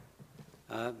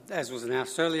As was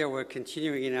announced earlier, we're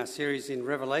continuing in our series in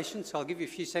Revelation, so I'll give you a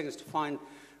few seconds to find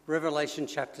Revelation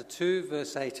chapter 2,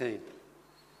 verse 18.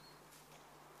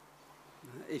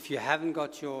 If you haven't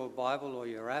got your Bible or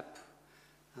your app,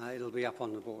 it'll be up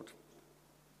on the board.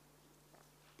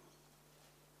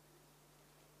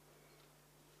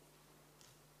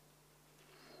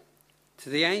 To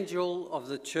the angel of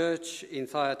the church in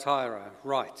Thyatira,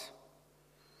 write,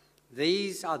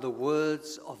 "These are the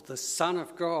words of the Son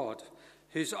of God,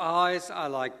 whose eyes are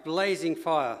like blazing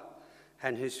fire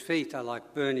and whose feet are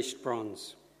like burnished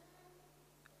bronze.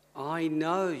 I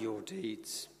know your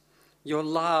deeds, your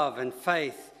love and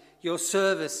faith, your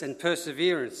service and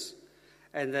perseverance,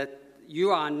 and that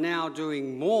you are now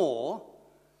doing more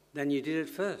than you did at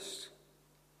first.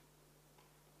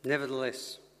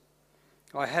 Nevertheless,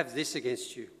 I have this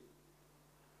against you.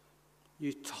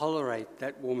 You tolerate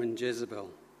that woman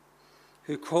Jezebel,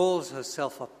 who calls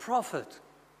herself a prophet.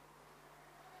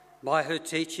 By her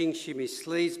teaching, she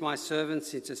misleads my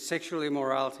servants into sexual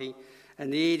immorality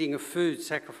and the eating of food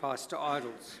sacrificed to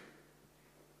idols.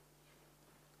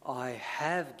 I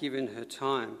have given her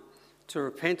time to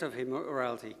repent of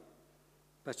immorality,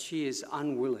 but she is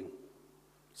unwilling.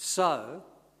 So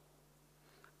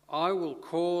I will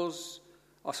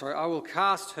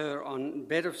cast her on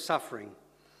bed of suffering,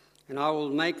 and I will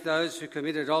make those who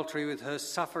commit adultery with her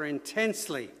suffer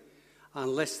intensely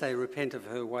unless they repent of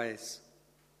her ways.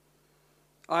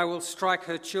 I will strike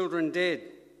her children dead.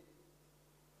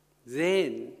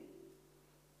 Then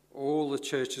all the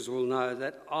churches will know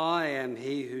that I am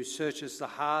he who searches the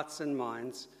hearts and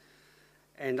minds,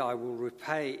 and I will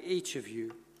repay each of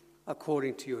you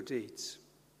according to your deeds.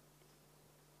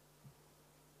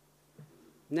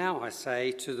 Now I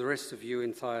say to the rest of you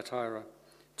in Thyatira,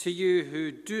 to you who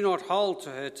do not hold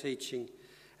to her teaching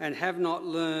and have not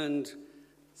learned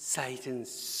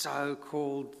Satan's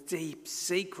so-called deep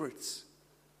secrets,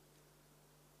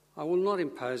 I will not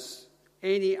impose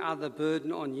any other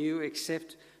burden on you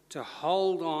except to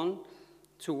hold on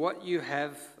to what you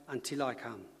have until I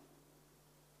come.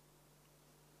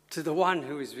 To the one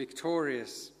who is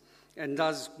victorious and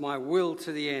does my will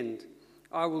to the end,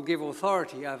 I will give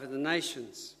authority over the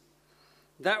nations.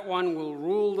 That one will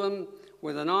rule them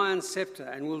with an iron scepter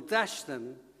and will dash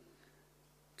them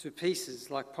to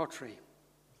pieces like pottery.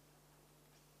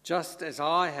 Just as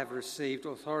I have received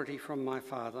authority from my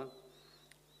Father,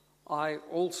 I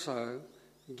also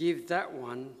give that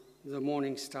one the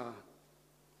morning star.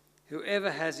 Whoever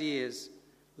has ears,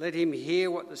 let him hear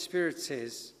what the Spirit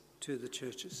says to the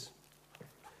churches."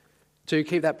 To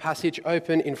keep that passage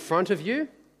open in front of you,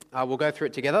 we'll go through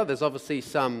it together. There's obviously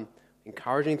some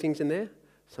encouraging things in there,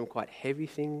 some quite heavy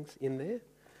things in there.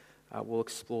 We'll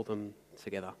explore them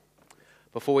together.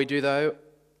 Before we do, though,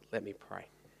 let me pray.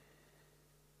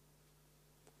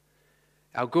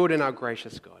 Our good and our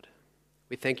gracious God,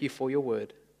 we thank you for your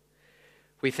word.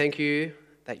 We thank you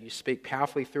that you speak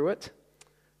powerfully through it,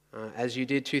 as you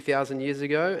did 2,000 years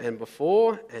ago and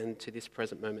before, and to this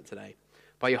present moment today.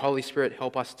 By your Holy Spirit,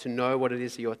 help us to know what it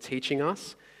is that you're teaching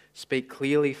us. Speak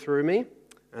clearly through me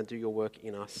and do your work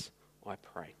in us, I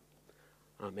pray.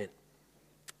 Amen.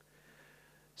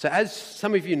 So as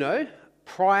some of you know,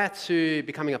 prior to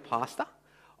becoming a pastor,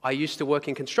 I used to work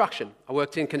in construction. I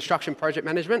worked in construction project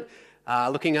management,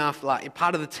 looking after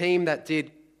part of the team that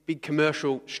did big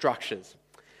commercial structures.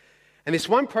 And this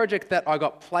one project that I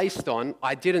got placed on,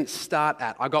 I didn't start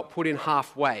at. I got put in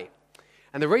halfway.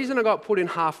 And the reason I got put in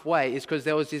halfway is because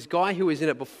there was this guy who was in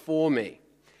it before me.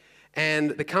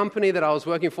 And the company that I was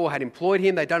working for had employed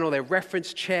him. They'd done all their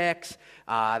reference checks.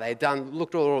 Had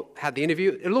the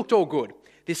interview. It looked all good.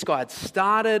 This guy had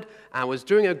started and was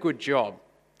doing a good job.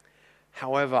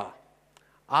 However,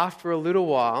 after a little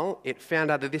while, it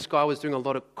found out that this guy was doing a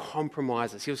lot of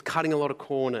compromises. He was cutting a lot of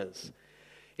corners.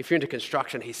 If you're into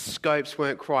construction, his scopes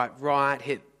weren't quite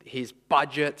right. His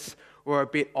budgets were a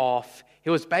bit off. He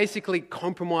was basically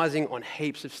compromising on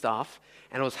heaps of stuff,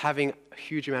 and it was having a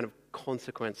huge amount of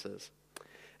consequences.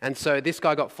 And so this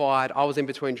guy got fired. I was in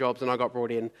between jobs, and I got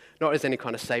brought in, not as any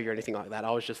kind of savior or anything like that.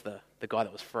 I was just the guy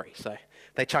that was free. So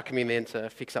they chucked me in there to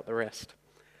fix up the rest.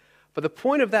 But the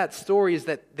point of that story is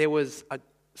that there was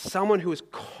someone who was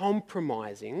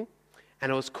compromising,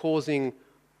 and it was causing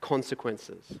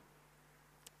consequences.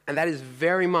 And that is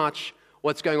very much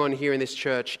what's going on here in this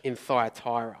church in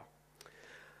Thyatira.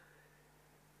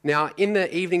 Now, in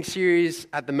the evening series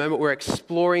at the moment, we're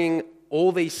exploring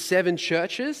all these 7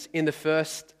 churches in the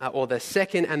the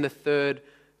second and the third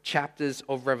chapters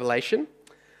of Revelation.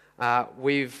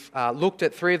 We've looked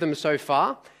at 3 of them so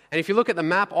far. And if you look at the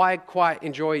map, I quite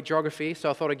enjoy geography, so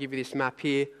I thought I'd give you this map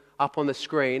here up on the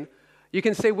screen. You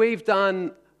can see we've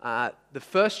done the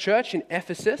first church in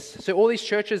Ephesus. So all these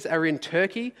churches are in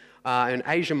Turkey, in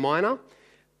Asia Minor.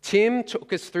 Tim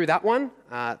took us through that one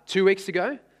 2 weeks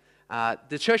ago.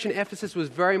 The church in Ephesus was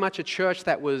very much a church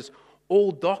that was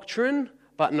all doctrine,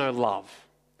 but no love.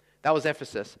 That was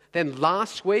Ephesus. Then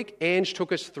last week, Ange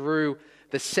took us through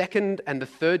the second and the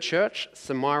third church,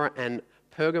 Smyrna and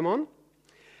Pergamon.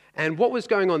 And what was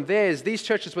going on there is these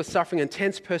churches were suffering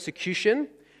intense persecution.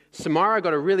 Smyrna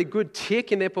got a really good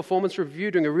tick in their performance review,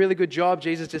 doing a really good job.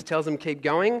 Jesus just tells them keep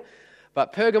going.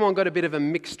 But Pergamon got a bit of a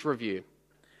mixed review.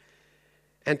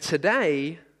 And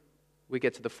today, we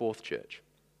get to the fourth church.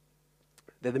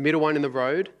 They're the middle one in the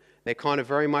road. They're kind of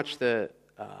very much the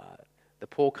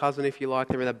poor cousin, if you like.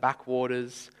 They're in the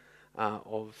backwaters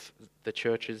of the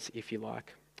churches, if you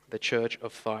like. The church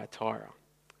of Thyatira.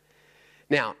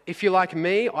 Now, if you're like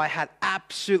me, I had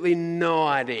absolutely no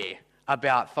idea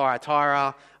about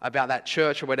Thyatira, about that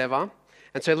church or whatever.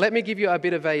 And so let me give you a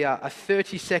bit of a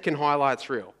 30-second highlights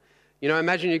reel. You know,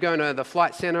 imagine you're going to the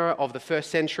flight center of the first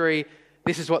century.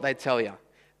 This is what they'd tell you.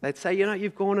 They'd say, you know,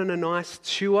 you've gone on a nice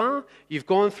tour. You've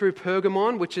gone through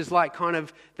Pergamon, which is like kind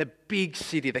of the big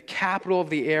city, the capital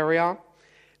of the area.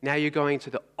 Now you're going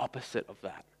to the opposite of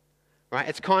that, right?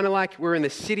 It's kind of like we're in the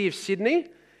city of Sydney,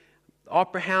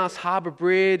 Opera House, Harbour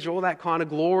Bridge, all that kind of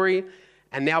glory.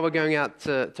 And now we're going out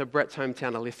to Brett's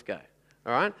hometown of Lithgow,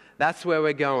 all right? That's where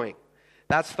we're going.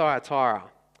 That's Thyatira.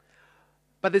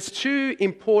 But there's two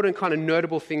important kind of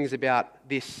notable things about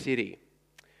this city.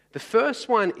 The first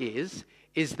one is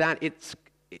that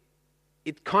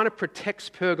it kind of protects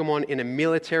Pergamon in a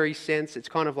military sense. It's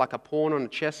kind of like a pawn on a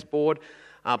chessboard,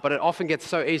 but it often gets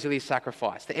so easily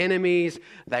sacrificed. The enemies,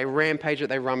 they rampage it,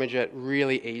 they rummage it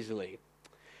really easily.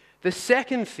 The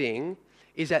second thing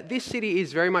is that this city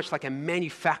is very much like a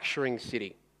manufacturing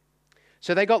city.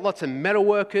 So they got lots of metal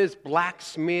workers,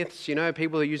 blacksmiths, you know,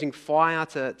 people who are using fire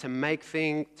to make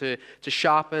things, to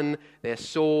sharpen their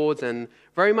swords, and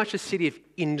very much a city of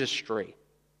industry.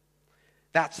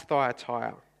 That's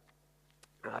Thyatira,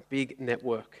 a big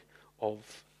network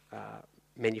of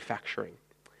manufacturing.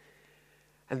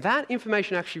 And that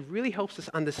information actually really helps us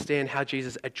understand how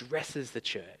Jesus addresses the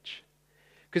church.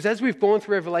 Because as we've gone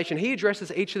through Revelation, he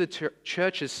addresses each of the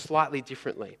churches slightly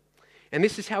differently. And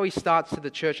this is how he starts to the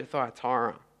church at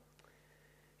Thyatira.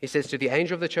 He says, to the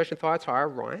angel of the church in Thyatira,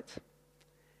 write,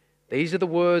 these are the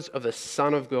words of the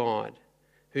Son of God,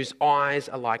 whose eyes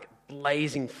are like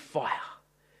blazing fire,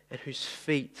 and whose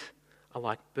feet are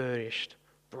like burnished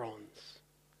bronze.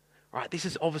 Right? This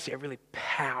is obviously a really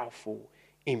powerful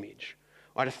image.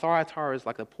 Right? Thyatira is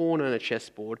like the pawn on a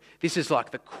chessboard. This is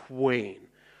like the queen.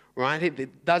 Right?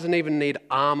 It doesn't even need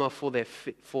armor for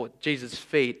Jesus'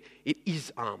 feet. It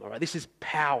is armor. Right? This is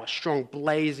power, strong,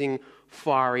 blazing,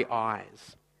 fiery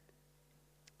eyes.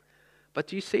 But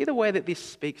do you see the way that this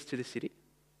speaks to the city?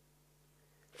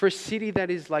 For a city that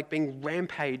is like being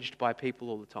rampaged by people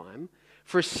all the time,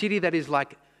 for a city that is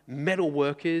like metal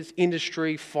workers,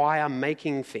 industry, fire,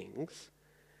 making things,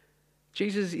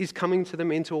 Jesus is coming to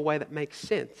them into a way that makes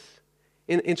sense.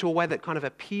 Into a way that kind of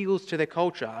appeals to their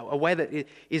culture, a way that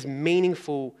is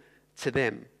meaningful to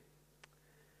them.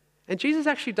 And Jesus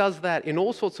actually does that in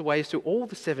all sorts of ways to all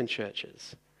the 7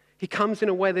 churches. He comes in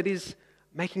a way that is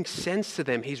making sense to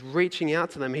them. He's reaching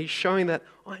out to them. He's showing that,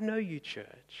 I know you,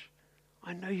 church.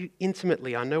 I know you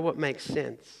intimately. I know what makes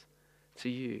sense to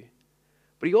you.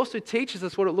 But he also teaches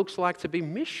us what it looks like to be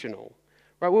missional.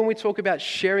 Right? When we talk about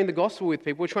sharing the gospel with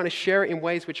people, we're trying to share it in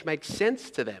ways which make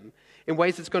sense to them, in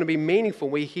ways that's going to be meaningful.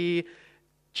 We hear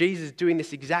Jesus doing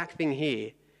this exact thing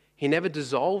here. He never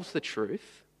dissolves the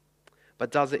truth,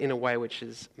 but does it in a way which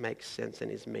makes sense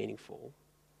and is meaningful.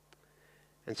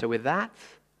 And so with that,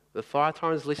 the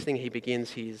Thyatiran's listening, he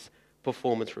begins his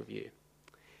performance review.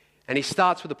 And he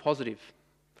starts with a positive.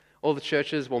 All the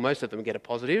churches, well, most of them get a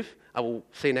positive. I will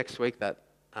see next week that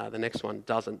the next one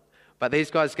doesn't. But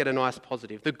these guys get a nice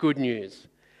positive, the good news.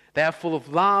 They are full of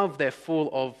love, they're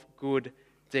full of good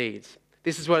deeds.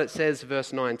 This is what it says,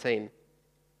 verse 19.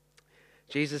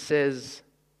 Jesus says,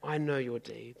 I know your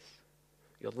deeds,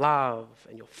 your love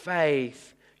and your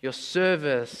faith, your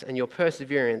service and your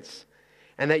perseverance,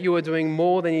 and that you are doing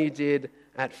more than you did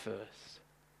at first.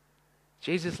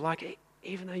 Jesus, like,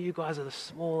 even though you guys are the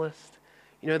smallest,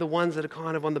 you know, the ones that are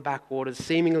kind of on the backwaters,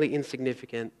 seemingly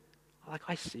insignificant, like,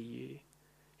 I see you.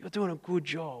 You're doing a good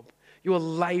job. You are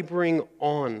laboring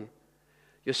on.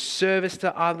 Your service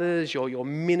to others, your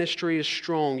ministry is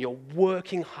strong. You're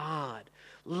working hard,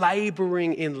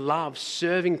 laboring in love,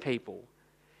 serving people.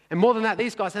 And more than that,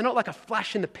 these guys, they're not like a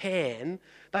flash in the pan.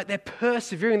 They're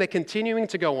persevering, they're continuing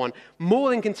to go on. More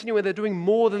than continuing, they're doing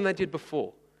more than they did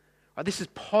before. Right? This is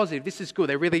positive. This is good.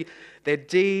 Their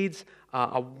deeds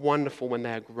are wonderful when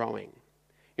they are growing.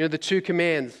 You know, the two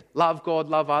commands, love God,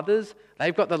 love others,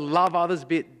 they've got the love others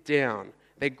bit down.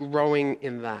 They're growing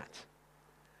in that.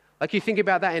 Like you think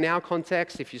about that in our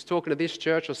context, if you're talking to this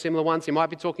church or similar ones, you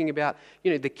might be talking about,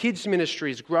 you know, the kids'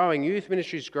 ministry is growing, youth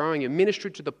ministry is growing, your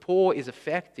ministry to the poor is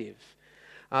effective.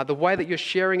 The way that you're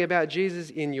sharing about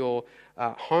Jesus in your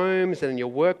homes and in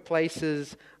your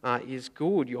workplaces is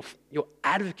good. You're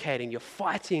advocating, you're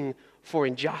fighting for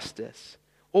injustice.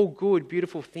 All good,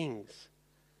 beautiful things.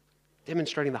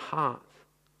 Demonstrating the heart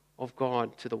of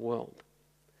God to the world.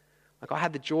 Like I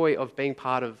had the joy of being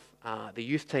part of the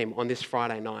youth team on this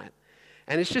Friday night.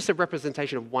 And it's just a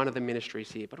representation of one of the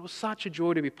ministries here. But it was such a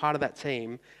joy to be part of that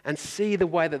team and see the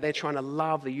way that they're trying to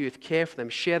love the youth, care for them,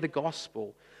 share the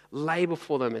gospel, labor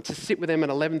for them, and to sit with them at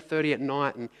 11:30 at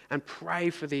night and pray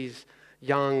for these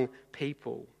young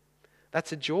people.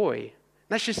 That's a joy.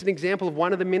 That's just an example of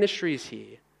one of the ministries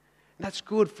here. And that's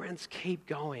good, friends. Keep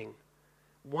going.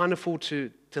 Wonderful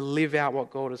to live out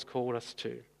what God has called us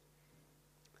to.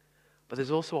 But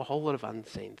there's also a whole lot of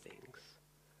unseen things.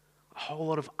 A whole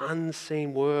lot of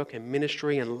unseen work and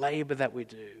ministry and labor that we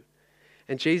do.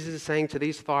 And Jesus is saying to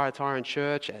these Thyatiran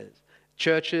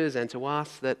churches and to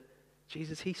us that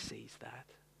Jesus, he sees that.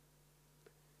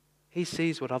 He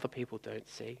sees what other people don't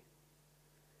see.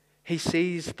 He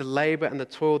sees the labor and the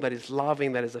toil that is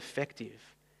loving, that is effective,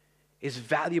 is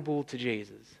valuable to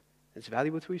Jesus. It's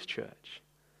valuable to his church.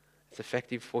 It's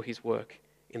effective for his work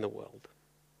in the world.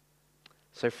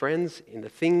 So friends, in the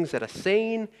things that are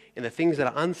seen, in the things that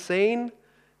are unseen,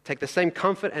 take the same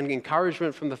comfort and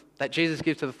encouragement that Jesus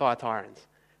gives to the Thyatirans.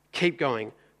 Keep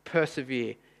going.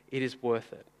 Persevere. It is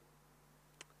worth it.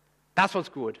 That's what's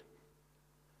good.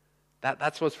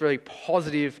 That's what's really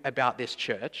positive about this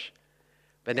church.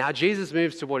 But now Jesus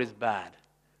moves to what is bad.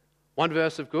 One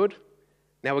verse of good,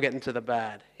 now we're getting to the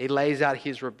bad. He lays out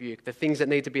his rebuke, the things that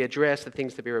need to be addressed, the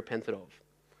things to be repented of.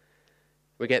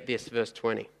 We get this, verse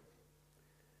 20.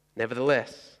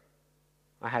 Nevertheless,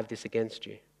 I have this against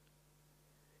you.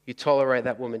 You tolerate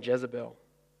that woman Jezebel.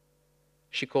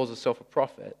 She calls herself a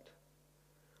prophet.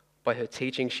 By her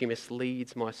teaching, she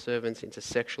misleads my servants into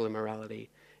sexual immorality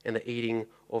and the eating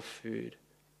of food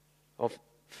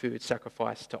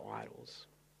sacrificed to idols.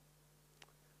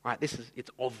 Right?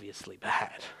 It's obviously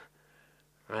bad.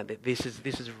 Right? This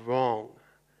is wrong.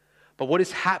 But what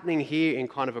is happening here in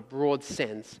kind of a broad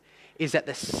sense is that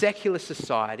the secular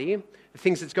society, the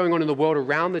things that's going on in the world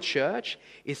around the church,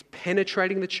 is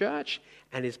penetrating the church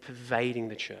and is pervading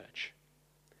the church.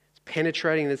 It's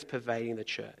penetrating and it's pervading the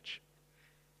church.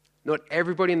 Not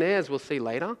everybody in there, as we'll see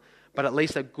later, but at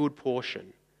least a good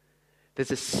portion.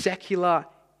 There's a secular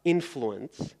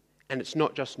influence, and it's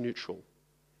not just neutral.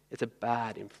 It's a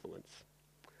bad influence.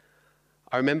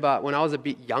 I remember when I was a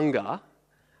bit younger,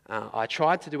 I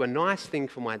tried to do a nice thing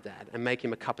for my dad and make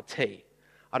him a cup of tea.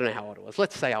 I don't know how old I was.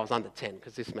 Let's say I was under 10,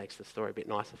 because this makes the story a bit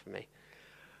nicer for me.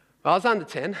 But I was under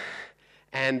 10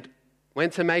 and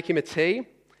went to make him a tea,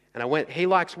 and he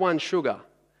likes one sugar.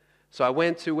 So I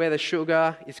went to where the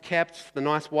sugar is kept, the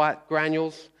nice white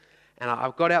granules, and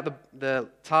I got out the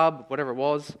tub, whatever it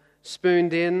was,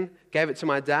 spooned in, gave it to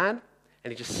my dad,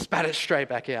 and he just spat it straight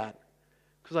back out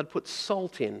because I'd put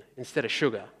salt in instead of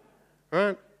sugar,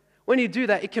 right? When you do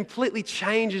that, it completely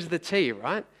changes the tea,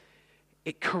 right?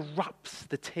 It corrupts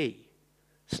the tea.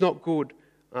 It's not good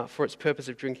for its purpose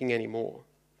of drinking anymore.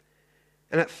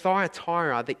 And at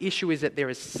Thyatira, the issue is that there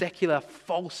is secular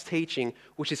false teaching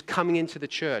which is coming into the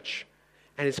church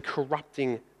and is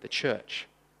corrupting the church.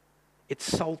 It's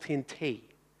salt in tea,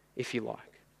 if you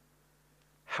like.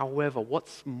 However,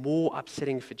 what's more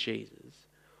upsetting for Jesus,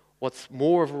 what's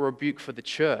more of a rebuke for the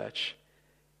church,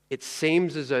 it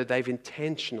seems as though they've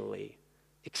intentionally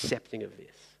accepting of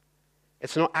this.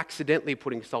 It's not accidentally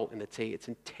putting salt in the tea, it's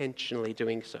intentionally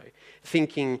doing so,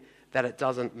 thinking that it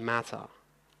doesn't matter.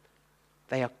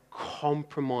 They are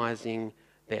compromising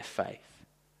their faith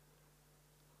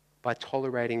by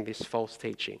tolerating this false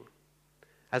teaching.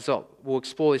 As we'll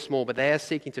explore this more, but they are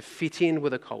seeking to fit in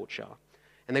with a culture.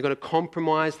 And they're going to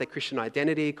compromise their Christian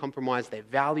identity, compromise their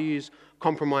values,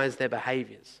 compromise their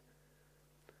behaviors.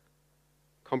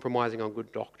 Compromising on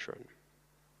good doctrine.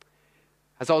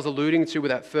 As I was alluding to with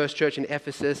that first church in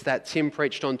Ephesus that Tim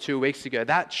preached on 2 weeks ago,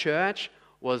 that church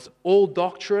was all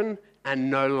doctrine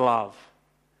and no love.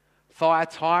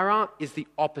 Thyatira is the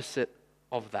opposite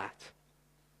of that.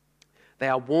 They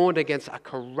are warned against a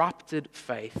corrupted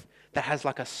faith that has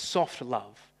like a soft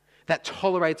love, that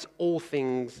tolerates all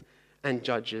things and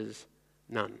judges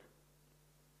none.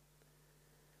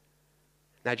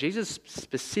 Now, Jesus'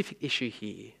 specific issue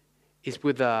here is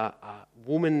with a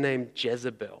woman named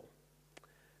Jezebel,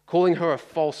 calling her a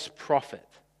false prophet.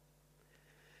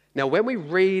 Now, when we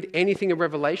read anything in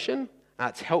Revelation,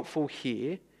 it's helpful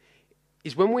here,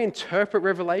 is when we interpret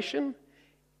Revelation,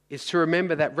 is to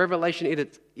remember that Revelation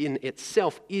in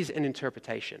itself is an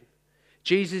interpretation.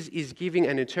 Jesus is giving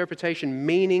an interpretation,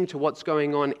 meaning to what's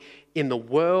going on in the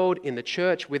world, in the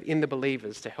church, within the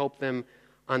believers, to help them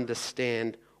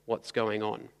understand what's going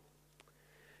on.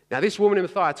 Now, this woman in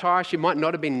Thyatira, she might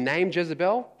not have been named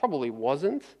Jezebel, probably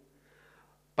wasn't,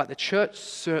 but the church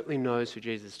certainly knows who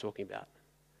Jesus is talking about.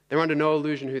 They're under no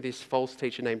illusion who this false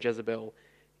teacher named Jezebel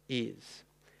is.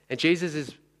 And Jesus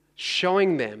is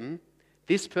showing them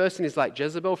this person is like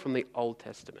Jezebel from the Old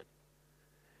Testament.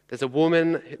 There's a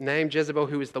woman named Jezebel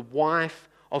who is the wife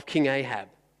of King Ahab.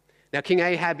 Now, King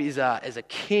Ahab is a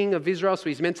king of Israel, so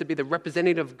he's meant to be the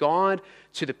representative of God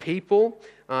to the people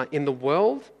in the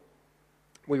world.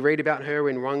 We read about her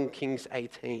in 1 Kings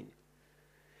 18.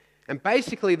 And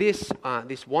basically this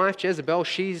wife, Jezebel,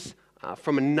 she's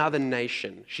from another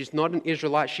nation. She's not an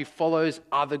Israelite. She follows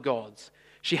other gods.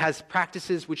 She has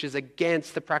practices which is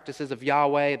against the practices of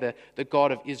Yahweh, the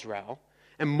God of Israel.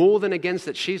 And more than against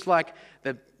it, she's like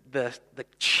the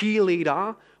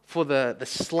cheerleader for the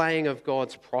slaying of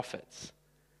God's prophets.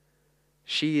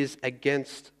 She is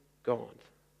against God.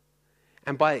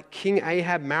 And by King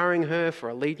Ahab marrying her for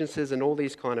allegiances and all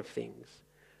these kind of things,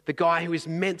 the guy who is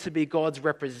meant to be God's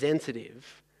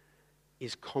representative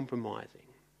is compromising.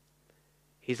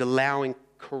 He's allowing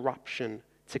corruption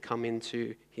to come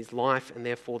into his life and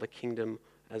therefore the kingdom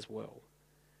as well.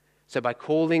 So by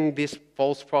calling this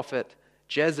false prophet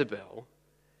Jezebel,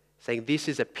 saying this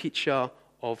is a picture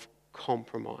of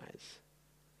compromise.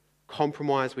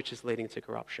 Compromise which is leading to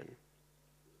corruption.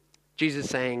 Jesus is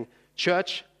saying,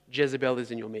 church, Jezebel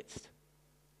is in your midst.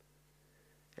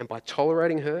 And by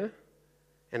tolerating her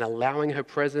and allowing her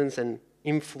presence and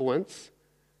influence,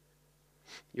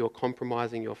 you're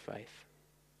compromising your faith.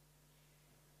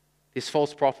 This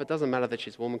false prophet, doesn't matter that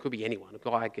she's a woman, could be anyone, a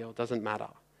guy, a girl, doesn't matter.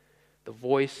 The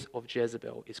voice of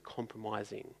Jezebel is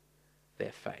compromising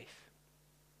their faith.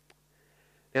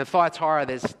 Now in Thyatira,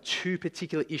 there's two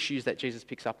particular issues that Jesus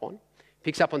picks up on. He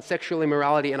picks up on sexual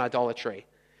immorality and idolatry.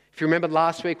 If you remember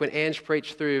last week when Ange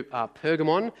preached through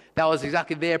Pergamon, that was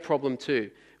exactly their problem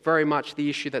too. Very much the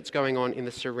issue that's going on in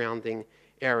the surrounding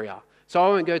area. So I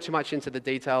won't go too much into the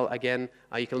detail again.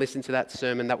 You can listen to that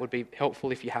sermon. That would be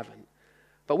helpful if you haven't.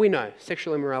 But we know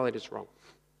sexual immorality is wrong.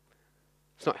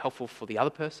 It's not helpful for the other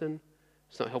person.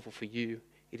 It's not helpful for you.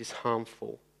 It is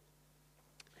harmful.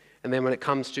 And then when it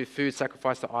comes to food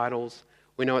sacrificed to idols,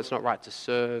 we know it's not right to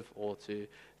serve or to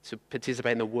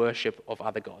participate in the worship of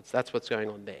other gods. That's what's going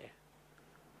on there.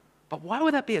 But why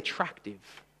would that be attractive?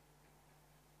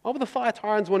 Why would the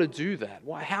Thyatirans want to do that?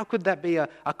 How could that be a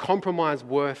compromise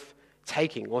worth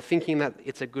taking or thinking that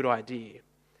it's a good idea?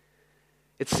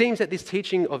 It seems that this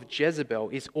teaching of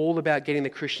Jezebel is all about getting the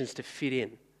Christians to fit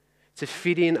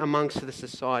in amongst the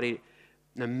society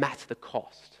no matter the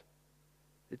cost.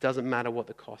 It doesn't matter what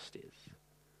the cost is.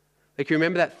 Like you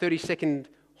remember that 30-second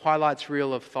highlights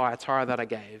reel of Thyatira that I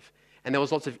gave, and there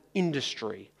was lots of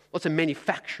industry, lots of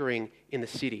manufacturing in the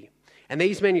city. And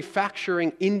these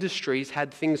manufacturing industries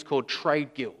had things called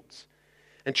trade guilds.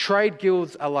 And trade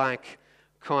guilds are like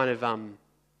kind of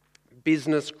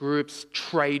business groups,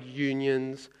 trade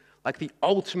unions, like the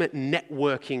ultimate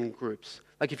networking groups.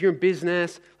 Like if you're in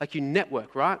business, like you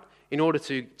network, right? In order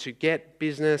to get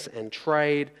business and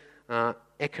trade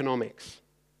economics.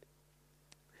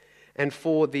 And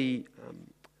for the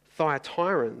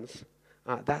Thyatirans,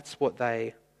 that's what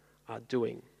they are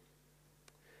doing.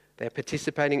 They're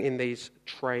participating in these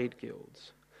trade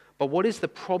guilds. But what is the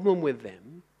problem with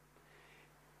them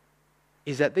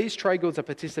is that these trade guilds are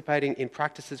participating in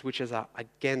practices which are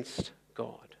against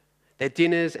God. Their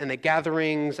dinners and their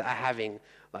gatherings are having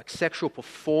like sexual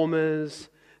performers.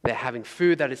 They're having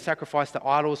food that is sacrificed to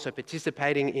idols, so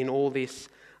participating in all this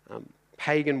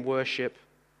pagan worship.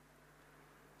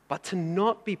 But to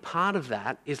not be part of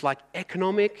that is like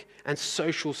economic and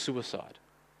social suicide.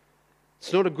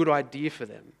 It's not a good idea for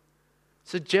them.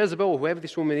 So Jezebel, or whoever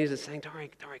this woman is saying, don't worry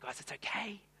guys, it's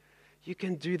okay. You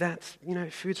can do that.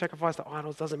 Food sacrificed to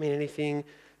idols doesn't mean anything.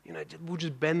 We'll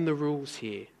just bend the rules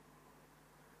here.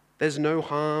 There's no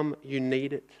harm. You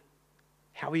need it.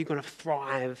 How are you going to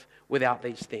thrive without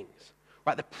these things?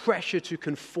 Right? The pressure to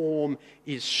conform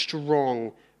is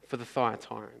strong for the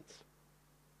Thyatirans.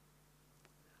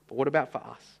 But what about for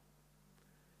us?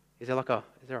 Is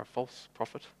there a false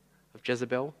prophet of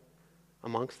Jezebel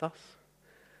amongst us?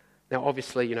 Now,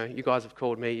 obviously, you guys have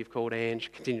called me, you've called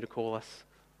Ange, continue to call us.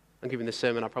 I'm giving the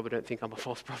sermon, I probably don't think I'm a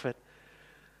false prophet.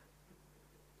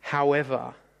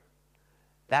 However,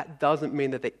 that doesn't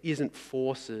mean that there isn't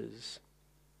forces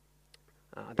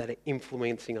that are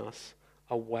influencing us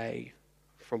away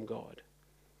from God.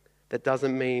 That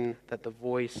doesn't mean that the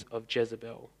voice of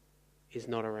Jezebel is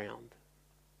not around.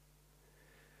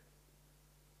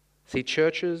 See,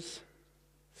 churches,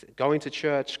 going to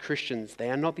church, Christians, they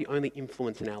are not the only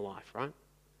influence in our life, right?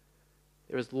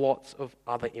 There is lots of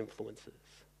other influences.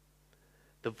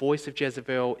 The voice of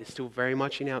Jezebel is still very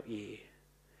much in our ear.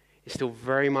 It's still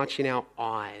very much in our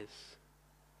eyes.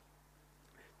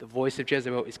 The voice of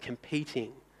Jezebel is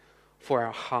competing for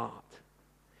our heart.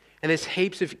 And there's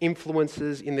heaps of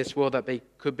influences in this world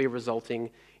that could be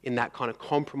resulting in that kind of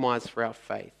compromise for our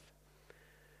faith.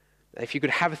 If you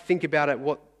could have a think about it,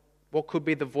 what could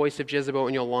be the voice of Jezebel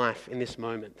in your life in this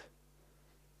moment?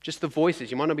 Just the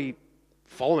voices. You might not be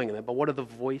following them, but what are the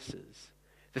voices?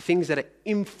 The things that are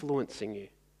influencing you.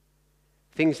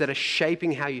 Things that are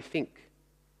shaping how you think,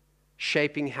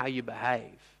 shaping how you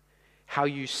behave, how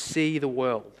you see the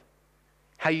world,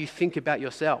 how you think about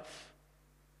yourself,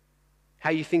 how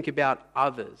you think about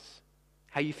others,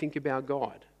 how you think about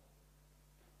God.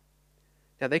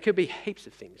 Now, there could be heaps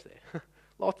of things there.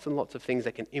 Lots and lots of things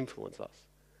that can influence us.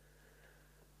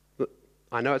 Look,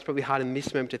 I know it's probably hard in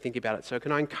this moment to think about it, so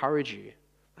can I encourage you?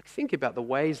 Think about the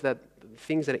ways that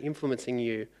things that are influencing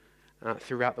you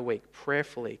throughout the week.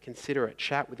 Prayerfully consider it.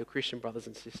 Chat with your Christian brothers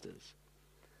and sisters.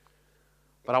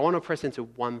 But I want to press into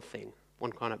one thing,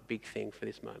 one kind of big thing for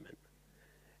this moment.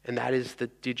 And that is the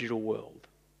digital world.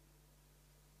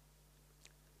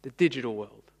 The digital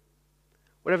world.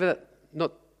 Whatever that,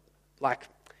 not like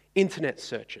internet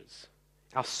searches,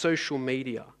 our social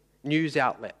media, news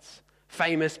outlets,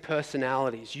 famous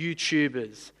personalities,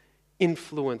 YouTubers,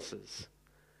 influencers.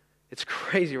 It's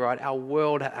crazy, right? Our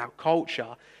world, our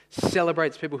culture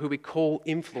celebrates people who we call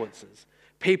influencers.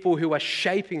 People who are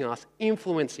shaping us,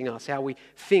 influencing us, how we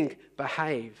think,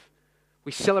 behave.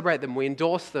 We celebrate them, we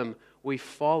endorse them, we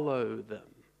follow them.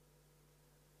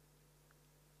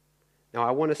 Now,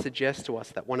 I want to suggest to us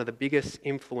that one of the biggest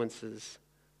influences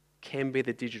can be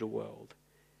the digital world.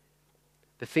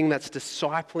 The thing that's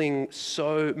discipling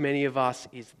so many of us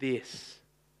is this: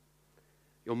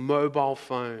 your mobile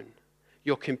phone,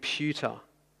 your computer.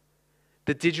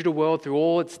 The digital world, through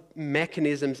all its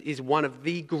mechanisms, is one of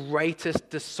the greatest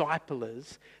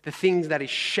disciplers, the things that is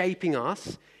shaping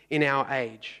us in our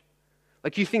age.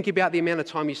 Like, you think about the amount of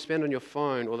time you spend on your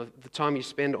phone or the time you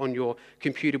spend on your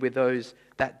computer with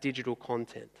that digital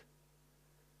content.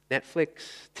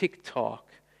 Netflix, TikTok,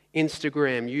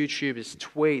 Instagram, YouTubers,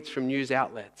 tweets from news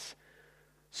outlets,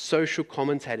 social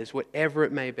commentators, whatever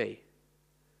it may be.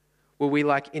 Where we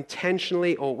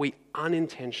intentionally or we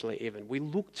unintentionally even, we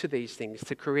look to these things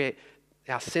to create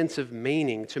our sense of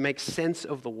meaning, to make sense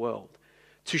of the world,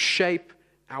 to shape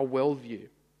our worldview,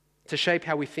 to shape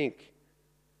how we think.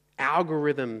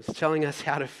 Algorithms telling us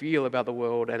how to feel about the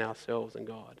world and ourselves and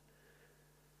God.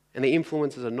 And the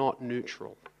influences are not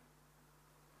neutral.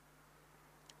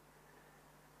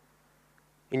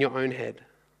 In your own head,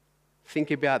 think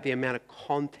about the amount of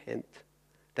content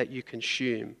that you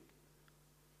consume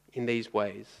in these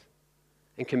ways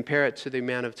and compare it to the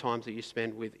amount of times that you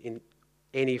spend in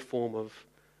any form of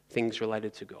things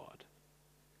related to God.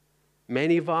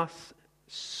 Many of us,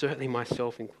 certainly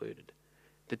myself included,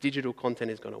 the digital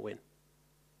content is going to win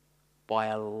by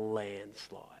a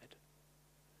landslide.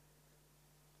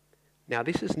 Now,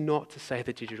 this is not to say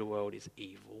the digital world is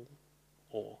evil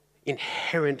or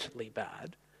inherently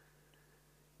bad.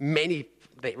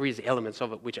 There is elements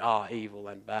of it which are evil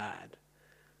and bad.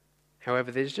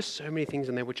 However, there's just so many things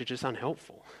in there which are just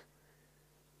unhelpful.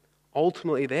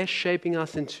 Ultimately, they're shaping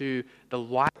us into the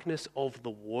likeness of the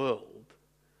world,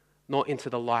 not into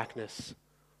the likeness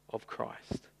of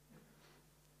Christ,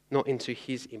 not into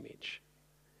his image.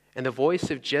 And the voice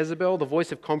of Jezebel, the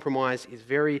voice of compromise, is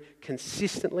very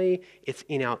consistently, it's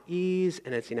in our ears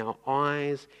and it's in our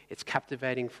eyes. It's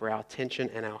captivating for our attention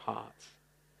and our hearts.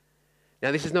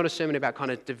 Now, this is not a sermon about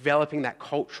kind of developing that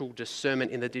cultural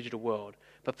discernment in the digital world.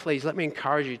 But please, let me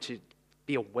encourage you to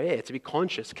be aware, to be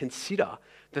conscious, consider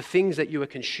the things that you are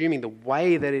consuming, the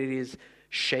way that it is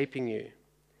shaping you.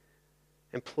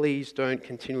 And please don't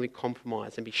continually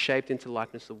compromise and be shaped into the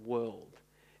likeness of the world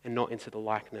and not into the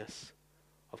likeness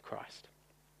of Christ.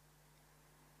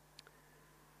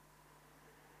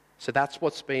 So that's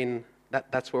where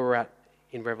we're at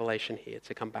in Revelation here,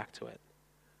 to come back to it.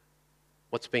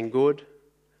 What's been good,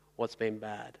 what's been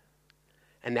bad.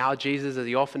 And now Jesus, as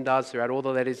he often does throughout all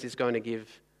the letters, is going to give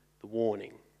the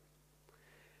warning.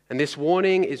 And this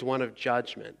warning is one of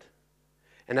judgment.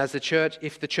 And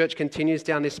if the church continues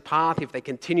down this path, if they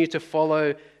continue to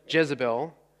follow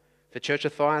Jezebel, The church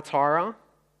of Thyatira,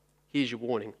 here's your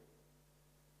warning.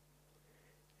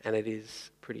 And it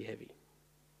is pretty heavy.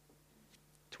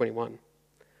 21.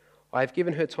 I have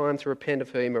given her time to repent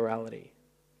of her immorality,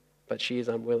 but she is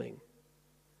unwilling.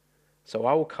 So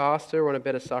I will cast her on a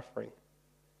bed of suffering,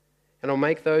 and I'll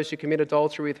make those who commit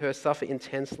adultery with her suffer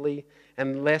intensely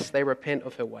unless they repent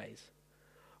of her ways.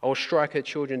 I will strike her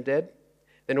children dead.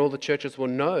 Then all the churches will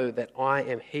know that I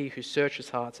am he who searches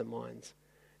hearts and minds,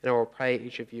 and I will pay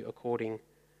each of you according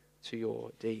to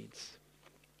your deeds.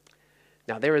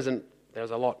 Now, there's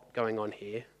a lot going on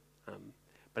here,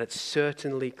 but it's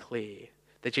certainly clear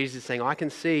that Jesus is saying, I can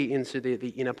see into the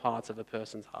inner parts of a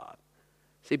person's heart.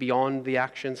 See beyond the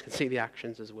actions, can see the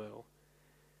actions as well.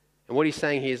 And what he's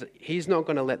saying here is he's not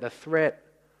going to let the threat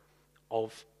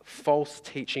of false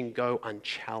teaching go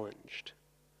unchallenged.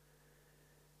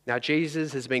 Now,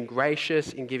 Jesus has been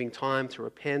gracious in giving time to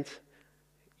repent.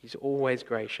 He's always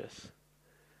gracious.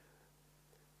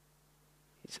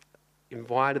 He's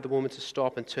invited the woman to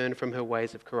stop and turn from her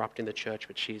ways of corrupting the church,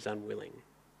 but she's unwilling.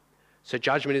 So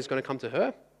judgment is going to come to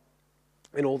her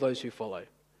and all those who follow.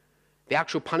 The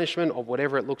actual punishment of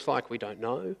whatever it looks like, we don't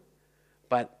know.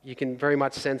 But you can very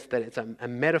much sense that it's a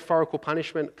metaphorical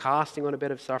punishment, casting on a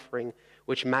bed of suffering,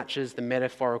 which matches the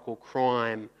metaphorical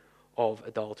crime of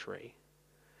adultery.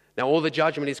 Now, all the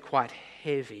judgment is quite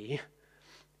heavy.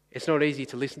 It's not easy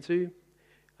to listen to.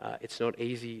 It's not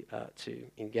easy to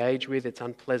engage with. It's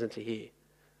unpleasant to hear.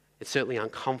 It's certainly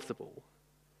uncomfortable.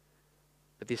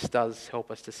 But this does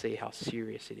help us to see how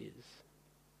serious it is.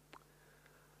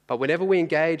 But whenever we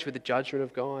engage with the judgment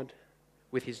of God,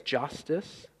 with his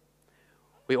justice,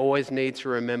 we always need to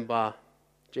remember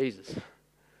Jesus,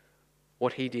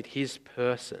 what he did, his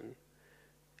person,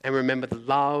 and remember the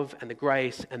love and the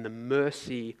grace and the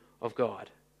mercy of God.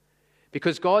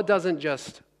 Because God doesn't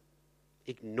just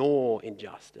ignore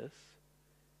injustice.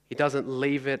 He doesn't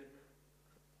leave it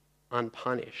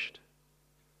unpunished.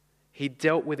 He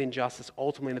dealt with injustice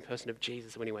ultimately in the person of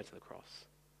Jesus when he went to the cross.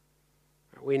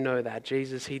 We know that.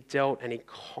 Jesus, he dealt and he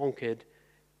conquered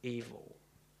evil.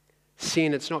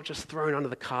 Sin, it's not just thrown under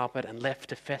the carpet and left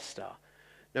to fester.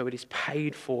 No, it is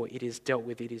paid for, it is dealt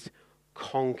with, it is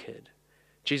conquered.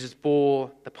 Jesus bore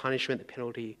the punishment, the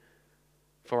penalty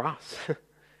for us.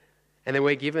 And then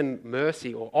we're given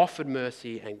mercy or offered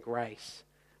mercy and grace.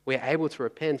 We're able to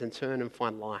repent and turn and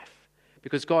find life.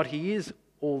 Because God, he is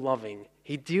all-loving.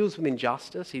 He deals with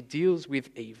injustice, he deals with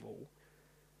evil.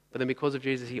 But then because of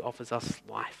Jesus, he offers us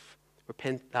life,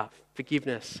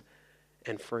 forgiveness,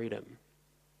 and freedom.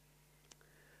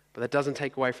 But that doesn't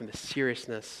take away from the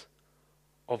seriousness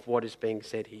of what is being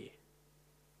said here.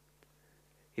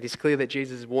 It is clear that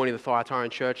Jesus is warning the Thyatiran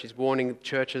church, he's warning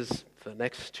churches for the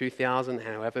next 2,000 and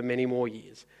however many more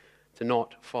years to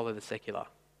not follow the secular.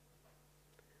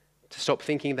 To stop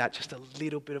thinking that just a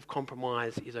little bit of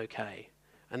compromise is okay,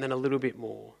 and then a little bit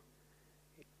more.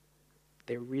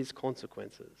 There is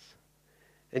consequences.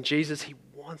 And Jesus, he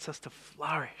wants us to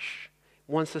flourish.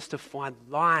 He wants us to find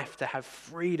life, to have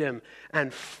freedom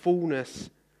and fullness.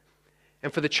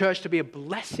 And for the church to be a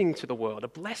blessing to the world, a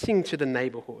blessing to the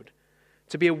neighborhood,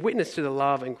 to be a witness to the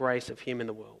love and grace of him in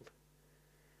the world.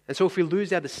 And so if we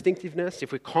lose our distinctiveness,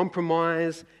 if we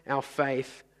compromise our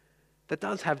faith, that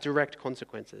does have direct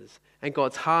consequences. And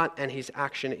God's heart and his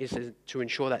action is to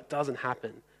ensure that doesn't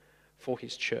happen for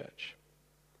his church.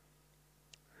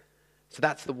 So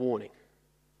that's the warning.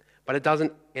 But it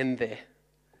doesn't end there.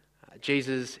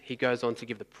 Jesus, he goes on to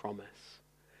give the promise.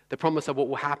 The promise of what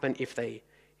will happen if they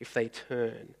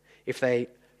turn, if they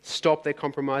stop their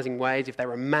compromising ways, if they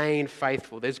remain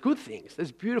faithful. There's good things.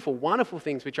 There's beautiful, wonderful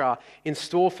things which are in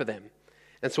store for them.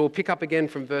 And so we'll pick up again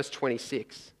from verse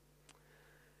 26.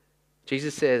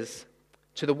 Jesus says,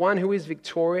 to the one who is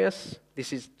victorious,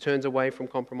 turns away from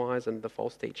compromise and the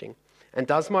false teaching, and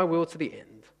does my will to the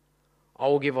end, I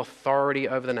will give authority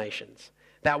over the nations.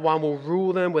 That one will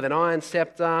rule them with an iron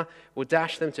scepter, will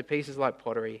dash them to pieces like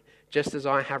pottery, just as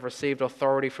I have received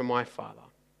authority from my Father.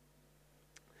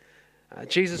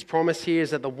 Jesus' promise here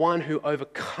is that the one who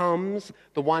overcomes,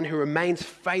 the one who remains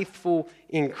faithful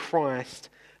in Christ,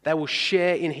 they will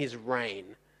share in his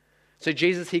reign. So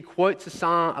Jesus, he quotes a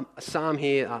psalm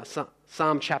here,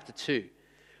 Psalm chapter 2,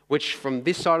 which from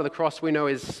this side of the cross we know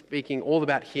is speaking all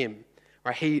about him.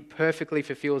 Right? He perfectly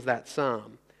fulfills that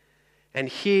psalm. And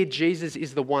here Jesus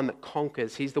is the one that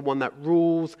conquers. He's the one that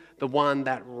rules, the one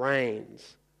that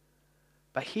reigns.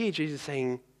 But here Jesus is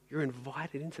saying, you're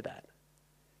invited into that.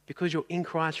 Because you're in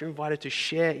Christ, you're invited to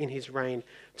share in his reign,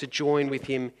 to join with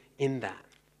him in that.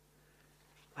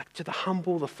 Like to the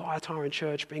humble, the Thyatiran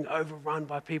church being overrun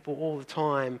by people all the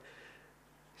time,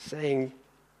 saying,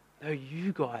 No,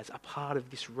 you guys are part of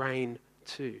this reign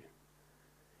too.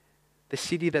 The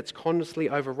city that's constantly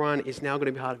overrun is now going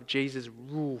to be part of Jesus'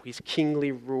 rule, his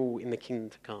kingly rule in the kingdom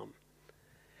to come.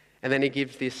 And then he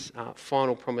gives this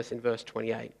final promise in verse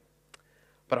 28.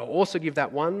 But I'll also give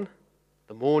that one,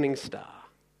 the morning star.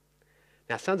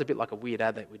 Now, it sounds a bit like a weird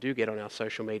ad that we do get on our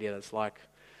social media that's like,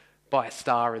 buy a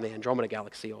star in the Andromeda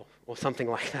galaxy or something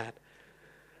like that.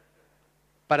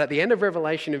 But at the end of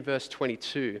Revelation in verse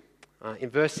 22, in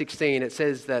verse 16, it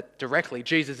says that directly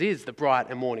Jesus is the bright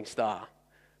and morning star.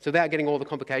 So without getting all the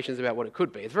complications about what it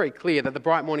could be, it's very clear that the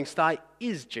bright morning star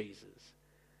is Jesus.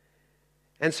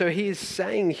 And so he is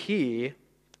saying here,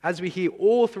 as we hear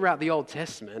all throughout the Old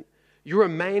Testament, you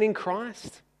remain in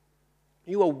Christ.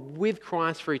 You are with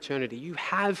Christ for eternity. You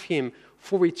have him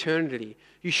for eternity.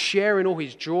 You share in all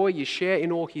his joy. You share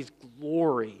in all his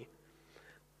glory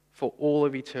for all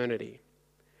of eternity.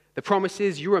 The promise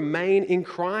is you remain in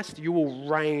Christ, you will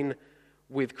reign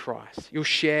with Christ. You'll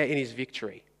share in his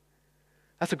victory.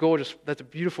 That's a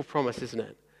beautiful promise, isn't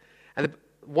it? And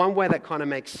one way that kind of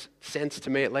makes sense to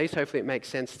me, at least, hopefully it makes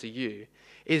sense to you,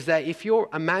 is that if you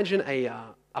imagine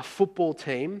a football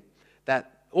team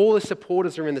that all the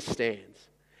supporters are in the stands,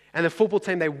 and the football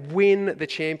team, they win the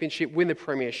championship, win the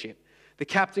premiership. The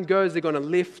captain goes, they're going to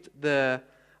lift the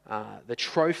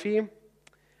trophy.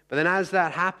 But then as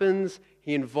that happens,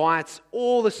 he invites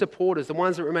all the supporters, the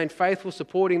ones that remain faithful,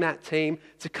 supporting that team,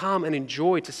 to come and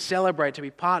enjoy, to celebrate, to be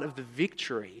part of the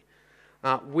victory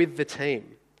with the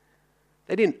team.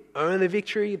 They didn't earn the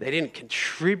victory. They didn't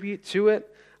contribute to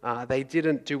it. They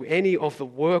didn't do any of the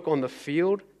work on the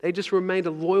field. They just remained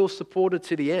a loyal supporter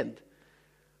to the end.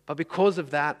 But because of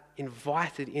that,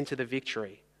 invited into the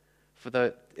victory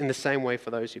in the same way for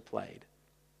those who played.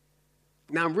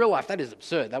 Now, in real life, that is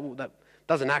absurd. That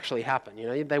doesn't actually happen. You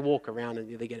know, they walk around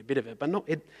and they get a bit of it, but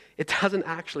it doesn't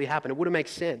actually happen. It wouldn't make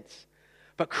sense.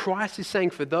 But Christ is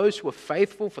saying for those who are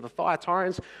faithful, for the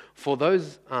Thyatirians, for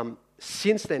those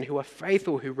since then who are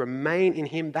faithful, who remain in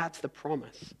him, that's the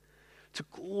promise. To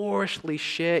gloriously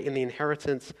share in the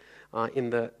inheritance, in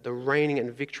the reigning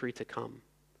and victory to come.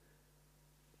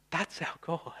 That's our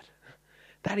God.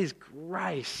 That is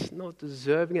grace, not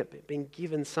deserving it, but being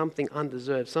given something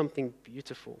undeserved, something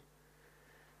beautiful.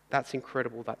 That's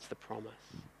incredible. That's the promise.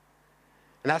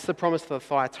 And that's the promise to the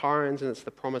Thyatirians, and it's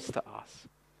the promise to us.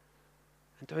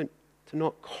 And to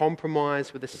not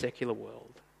compromise with the secular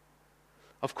world.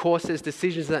 Of course, there's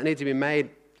decisions that need to be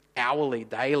made hourly,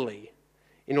 daily,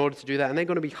 in order to do that. And they're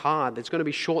going to be hard. There's going to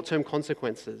be short-term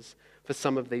consequences for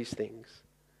some of these things.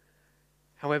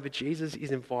 However, Jesus is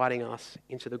inviting us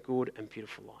into the good and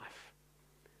beautiful life.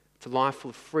 It's a life full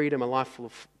of freedom, a life full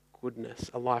of goodness,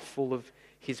 a life full of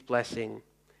his blessing,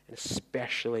 and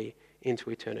especially into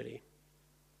eternity.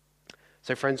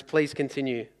 So friends, please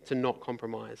continue to not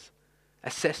compromise.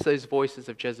 Assess those voices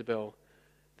of Jezebel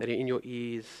that are in your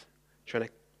ears, trying to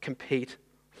compete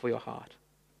for your heart.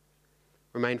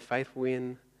 Remain faithful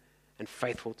in and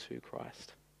faithful to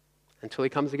Christ until he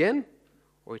comes again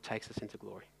or he takes us into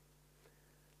glory.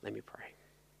 Let me pray.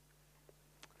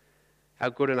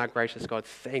 Our good and our gracious God,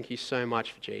 thank you so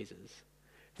much for Jesus.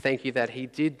 Thank you that he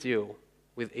did deal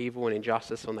with evil and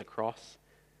injustice on the cross,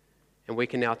 and we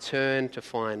can now turn to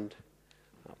find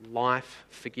life,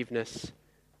 forgiveness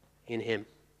in him,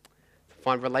 to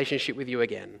find relationship with you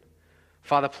again.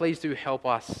 Father, please do help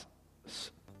us.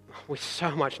 We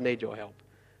so much need your help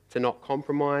to not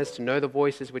compromise, to know the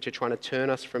voices which are trying to turn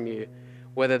us from you,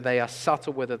 whether they are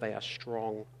subtle, whether they are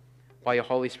strong. By your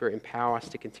Holy Spirit, empower us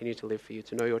to continue to live for you,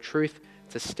 to know your truth,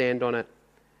 to stand on it,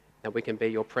 that we can be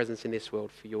your presence in this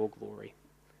world for your glory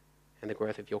and the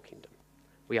growth of your kingdom.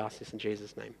 We ask this in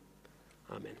Jesus' name.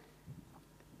 Amen.